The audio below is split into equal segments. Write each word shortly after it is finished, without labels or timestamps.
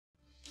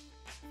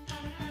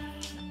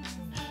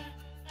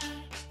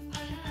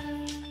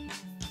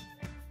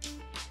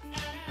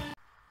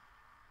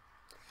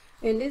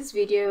In this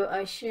video,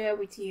 I share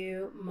with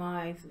you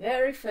my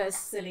very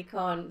first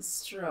silicone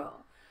straw.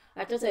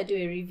 I thought I'd do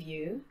a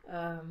review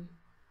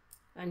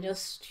and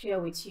just share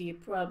with you.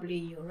 Probably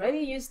you already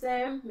use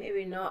them,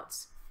 maybe not,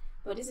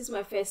 but this is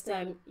my first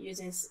time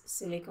using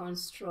silicone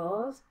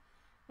straws,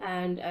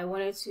 and I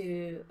wanted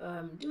to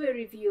do a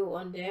review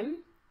on them.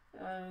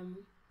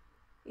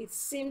 It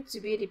seemed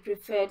to be the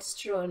preferred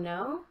straw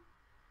now,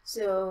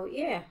 so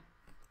yeah.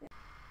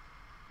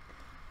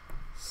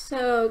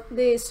 So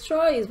the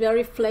straw is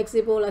very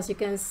flexible, as you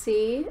can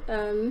see,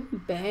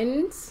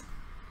 bends.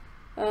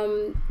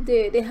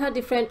 They had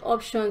different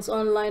options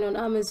online on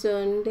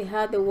Amazon. They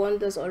had the one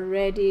that's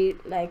already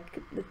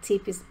like the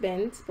tip is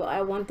bent, but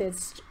I wanted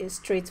a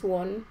straight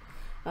one,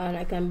 and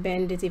I can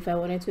bend it if I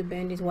wanted to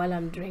bend it while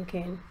I'm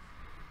drinking.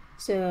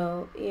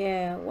 So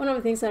yeah, one of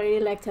the things I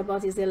really liked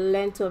about it is the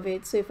length of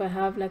it. So if I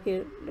have like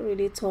a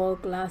really tall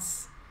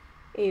glass,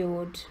 it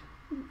would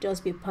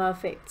just be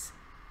perfect.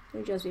 It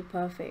would just be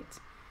perfect.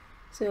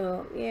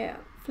 So yeah,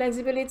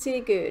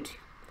 flexibility good.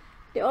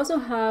 They also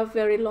have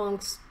very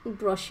long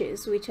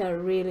brushes, which I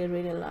really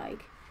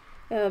like.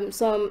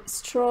 Some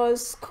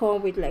straws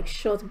come with like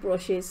short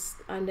brushes,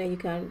 and then you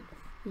can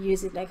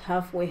use it like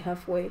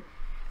halfway.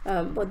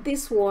 But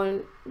this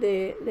one,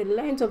 the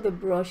length of the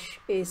brush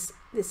is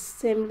the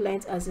same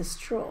length as the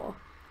straw,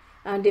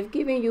 and they've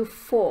given you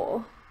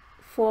four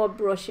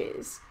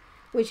brushes,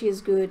 which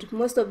is good.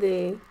 Most of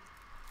the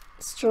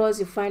straws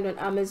you find on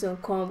Amazon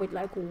come with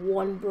like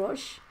one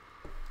brush,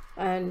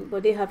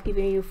 but they have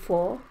given you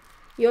four.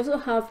 You also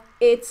have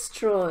 8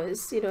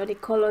 straws. You know, the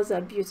colors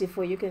are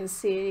beautiful. You can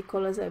see the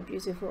colors are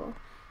beautiful.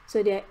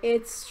 So there are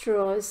 8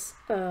 straws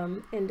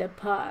in the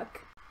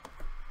pack.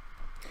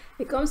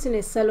 It comes in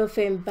a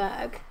cellophane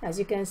bag, as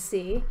you can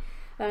see,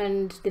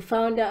 and the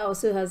founder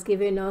also has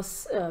given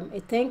us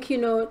a thank you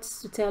note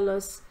to tell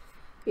us,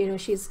 you know,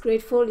 she's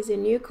grateful. It's a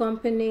new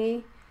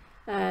company,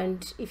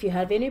 and if you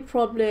have any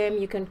problem,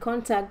 you can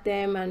contact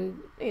them, and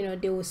you know,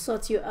 they will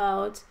sort you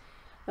out.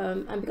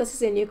 And because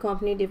it's a new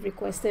company, they've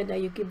requested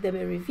that you give them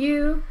a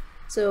review,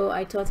 so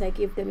I thought I'd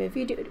give them a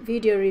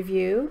video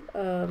review,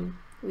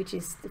 which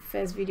is the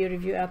first video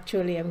review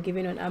actually I'm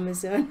giving on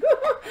Amazon.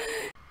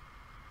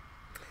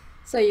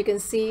 So you can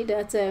see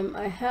that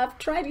I have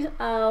tried it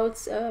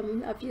out.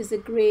 I've used the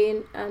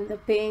green and the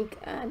pink,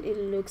 and it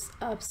looks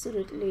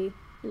absolutely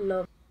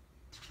lovely.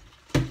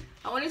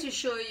 I wanted to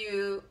show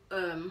you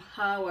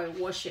how I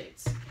wash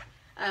it,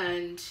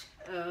 and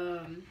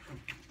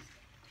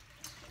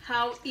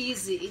how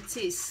easy it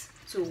is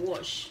to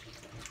wash.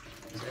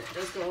 So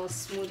just go all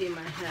smooth in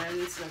my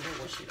hands and then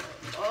wash it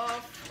all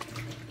off.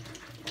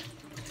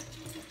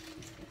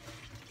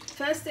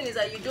 First thing is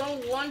that you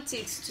don't want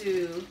it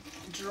to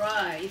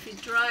dry. If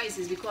it dries,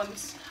 it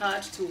becomes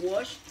hard to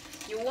wash.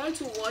 You want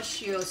to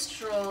wash your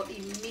straw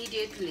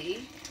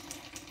immediately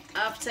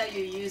after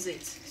you use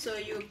it. So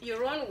you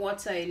run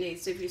water in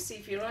it. So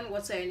if you run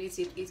water in it,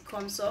 it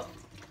comes up.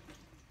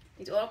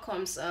 It all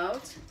comes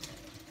out.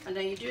 And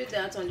then you do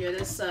that on the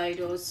other side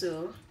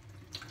also.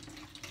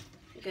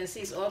 You can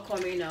see it's all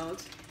coming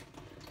out.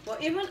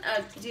 But even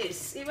at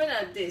this,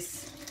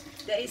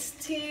 there is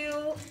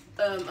still,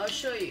 I'll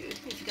show you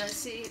if you can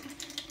see,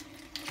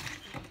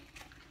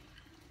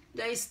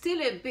 there is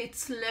still a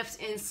bit left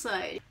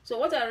inside. So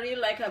what I really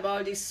like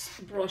about this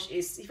brush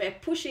is if I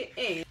push it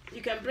in,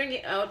 you can bring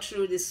it out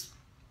through this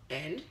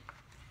end,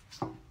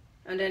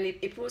 and then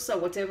it pulls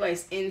out whatever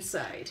is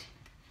inside.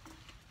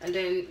 And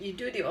then you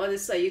do the other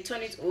side, you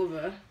turn it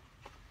over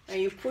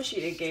and you push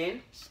it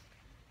again,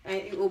 and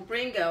it will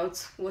bring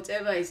out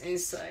whatever is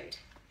inside.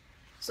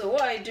 So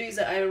what I do is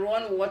that I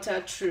run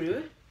water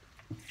through,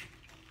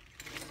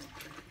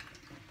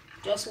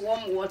 just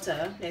warm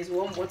water. There's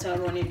warm water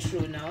running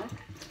through now.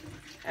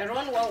 I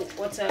run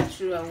water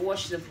through and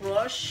wash the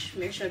brush,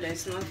 make sure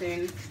there's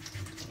nothing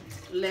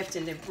left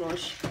in the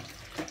brush,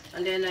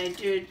 and then I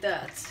do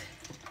that,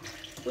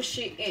 push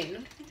it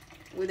in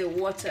with the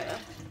water.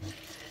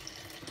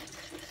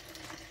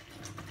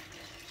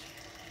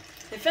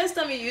 The first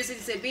time you use it,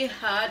 it's a bit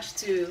hard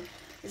to,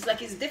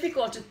 it's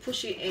difficult to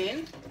push it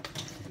in,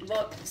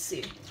 but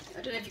see,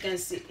 I don't know if you can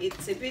see,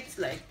 it's a bit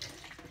like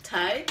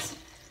tight,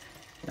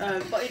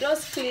 but it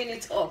does clean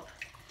it up.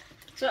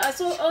 So I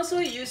also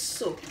use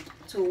soap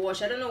to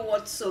wash. I don't know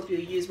what soap you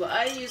use, but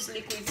I use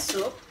liquid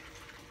soap.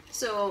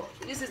 So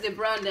this is the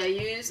brand I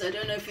use. I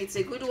don't know if it's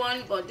a good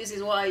one, but this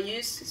is what I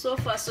use. So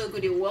far so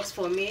good, it works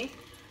for me.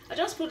 I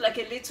just put like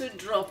a little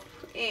drop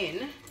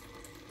in.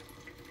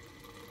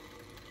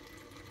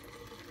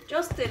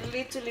 Just a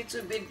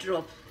little bit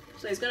drop,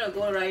 so it's gonna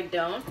go right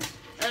down,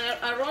 and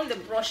I run the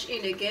brush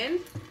in again.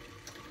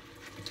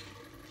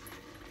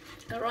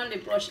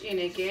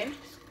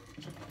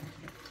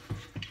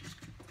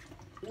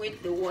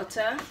 With the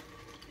water.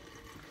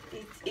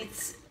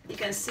 You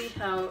can see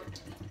how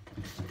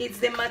it's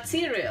the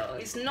material.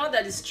 It's not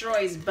that the straw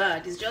is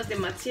bad, it's just the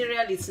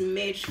material it's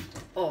made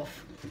of.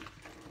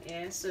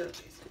 Yeah, so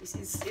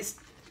it's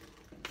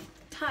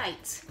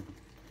tight.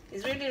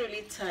 It's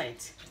really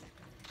tight.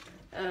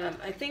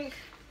 I think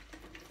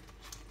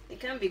It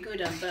can be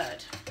good and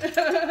bad.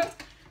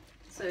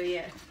 So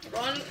yeah,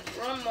 run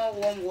more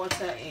warm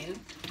water in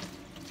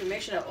to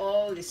make sure that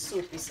all the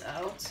soap is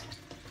out.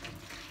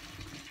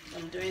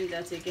 I'm doing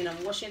that again.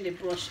 I'm washing the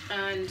brush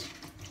and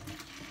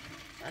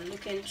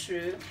looking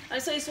through,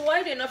 and so it's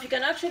wide enough you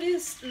can actually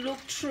look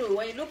through.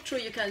 When you look through,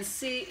 you can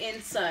see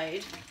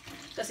inside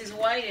because it's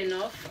wide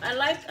enough. I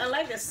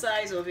like the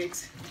size of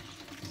it.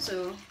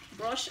 So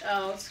brush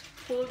out,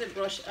 pull the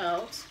brush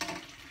out,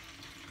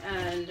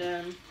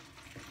 and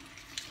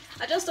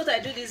I just thought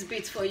I'd do this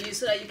bit for you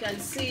so that you can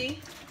see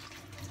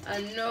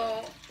and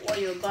know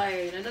what you're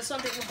buying. I know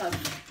some people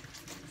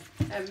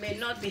may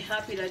not be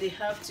happy that they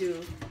have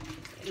to,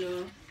 you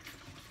know,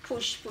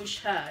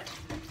 push hard,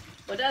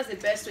 but that's the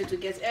best way to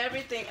get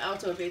everything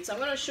out of it. So I'm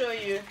going to show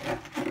you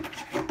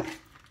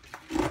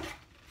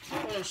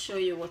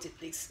what it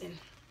takes in.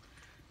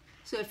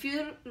 So if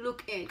you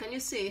look in, can you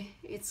see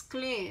it's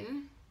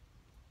clean?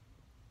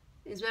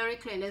 It's very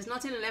clean. There's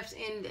nothing left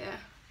in there.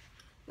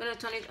 I'm going to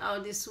turn it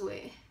out this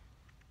way.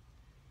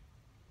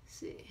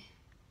 See,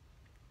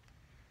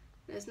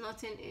 there's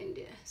nothing in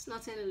there. There's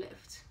nothing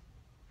left.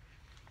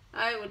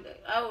 I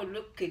would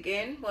look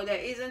again, but there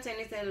isn't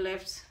anything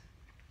left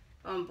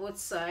on both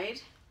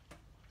sides.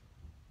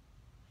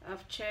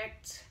 I've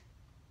checked.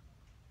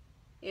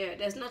 Yeah,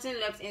 there's nothing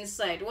left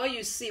inside. What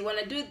you see when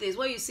I do this,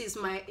 what you see is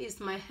my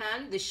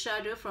hand, the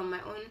shadow from my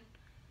own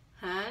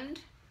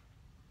hand.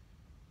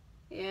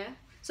 Yeah,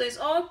 so it's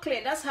all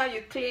clean. That's how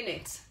you clean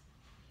it.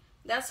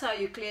 That's how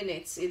you clean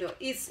it. You know,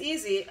 it's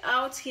easy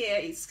out here.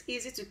 It's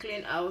easy to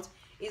clean out.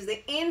 It's the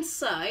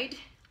inside.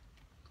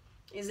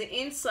 It's the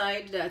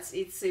inside that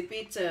it's a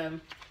bit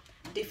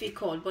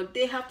difficult. But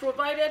they have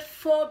provided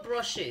 4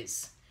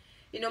 brushes.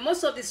 You know,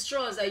 most of the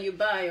straws that you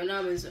buy on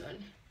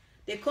Amazon,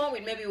 they come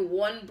with maybe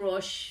 1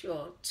 brush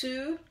or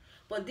 2,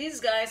 but these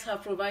guys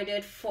have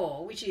provided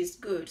 4, which is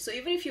good. So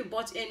even if you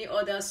bought any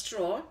other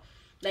straw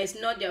that is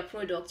not their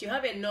product, you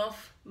have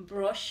enough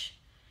brush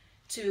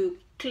to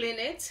clean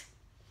it.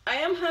 I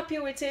am happy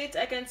with it.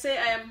 I can say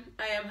I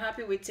am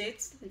happy with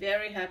it.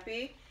 Very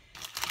happy.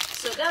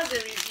 So that's the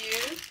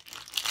review.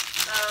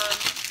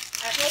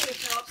 I hope it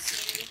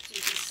helps you to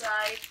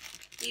decide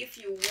if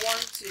you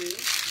want to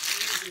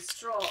use the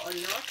straw or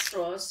not.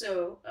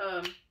 So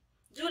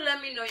do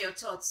let me know your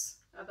thoughts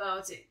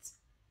about it.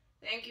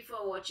 Thank you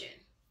for watching.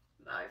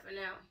 Bye for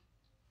now.